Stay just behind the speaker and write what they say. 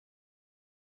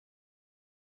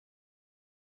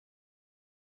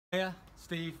Hiya,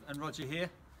 Steve and Roger here.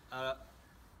 A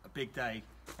big day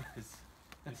because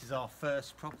this is our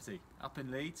first property up in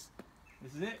Leeds.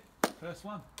 This is it, first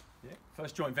one. Yeah,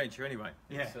 first joint venture anyway.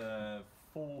 Yeah. It's a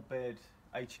 4-bed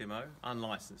HMO,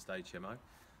 unlicensed HMO,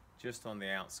 just on the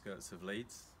outskirts of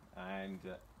Leeds, and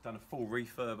done a full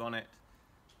refurb on it.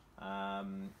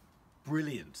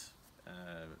 Brilliant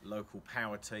local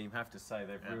power team. Have to say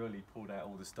they've really pulled out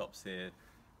all the stops here.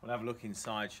 We'll have a look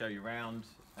inside, show you around,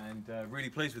 and really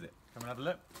pleased with it. Come and have a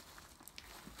look.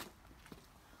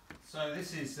 So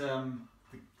this is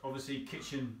obviously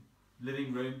kitchen,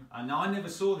 living room, and I never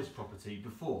saw this property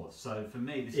before. So for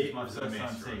me, this is my first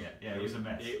time seeing it. Yeah, it was a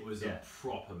mess. It was a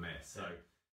proper mess.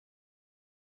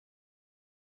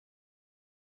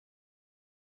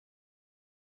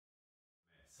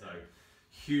 So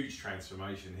huge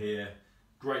transformation here.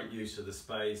 Great use of the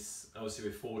space, obviously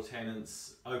with 4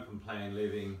 tenants, open plan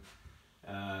living,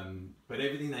 but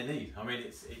everything they need. I mean,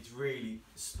 it's really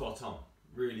spot on.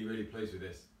 Really pleased with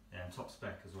this. Yeah, and top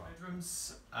spec as well.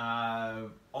 Bedrooms,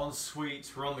 en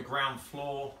suite. We're on the ground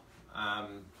floor.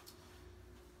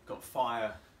 Got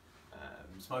fire,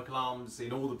 smoke alarms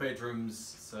in all the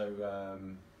bedrooms. So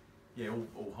yeah,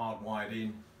 all hardwired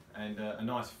in, and a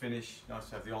nice finish. Nice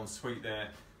to have the en suite there.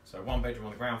 So 1 bedroom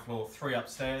on the ground floor, 3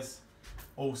 upstairs.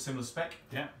 All similar spec.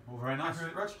 Yeah, all very nice. Happy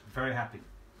with it, Rog? Very happy.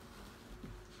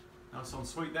 Nice en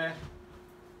suite there.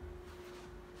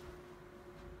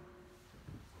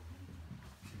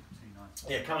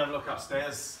 Yeah, come and have a look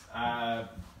upstairs.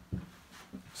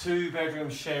 2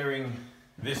 bedrooms sharing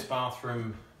this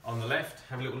bathroom on the left.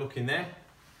 Have a little look in there.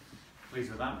 Pleased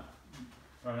with that.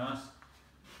 Very nice.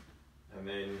 And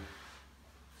then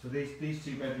so these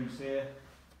 2 bedrooms here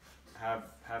have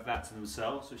that to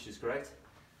themselves, which is great.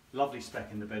 Lovely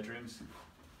spec in the bedrooms,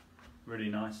 really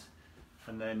nice.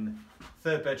 And then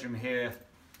 3rd bedroom here,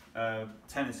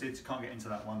 tenanted, can't get into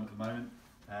that one at the moment.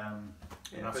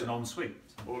 Yeah, that's an ensuite.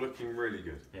 All looking really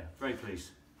good. Yeah, very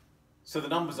pleased. So the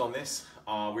numbers on this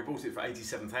are, we bought it for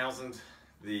 87,000.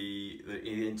 The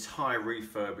entire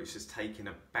refurb, which has taken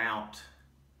about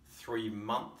 3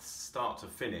 months, start to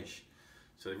finish.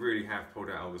 So they really have pulled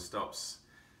out all the stops.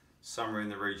 Somewhere in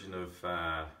the region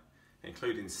of,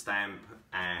 including stamp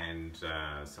and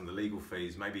some of the legal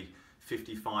fees, maybe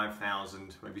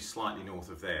 55,000, maybe slightly north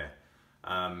of there.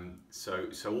 So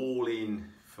all in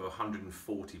for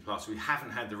 140 plus. We haven't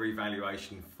had the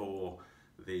revaluation for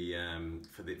the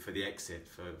exit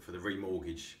for the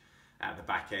remortgage at the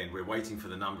back end. We're waiting for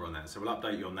the number on that, so we'll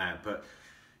update you on that. But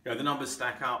you know, the numbers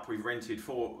stack up. We've rented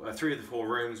 3 of the 4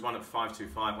 rooms, one at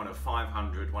 525, one at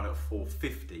 500, one at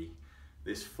 450.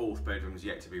 This 4th bedroom is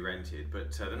yet to be rented,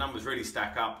 but the numbers really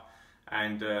stack up,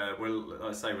 and we'll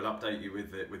update you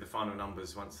with the final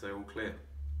numbers once they're all clear.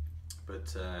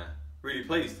 But really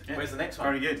pleased. Yeah. Where's the next one?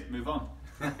 Very good. Move on.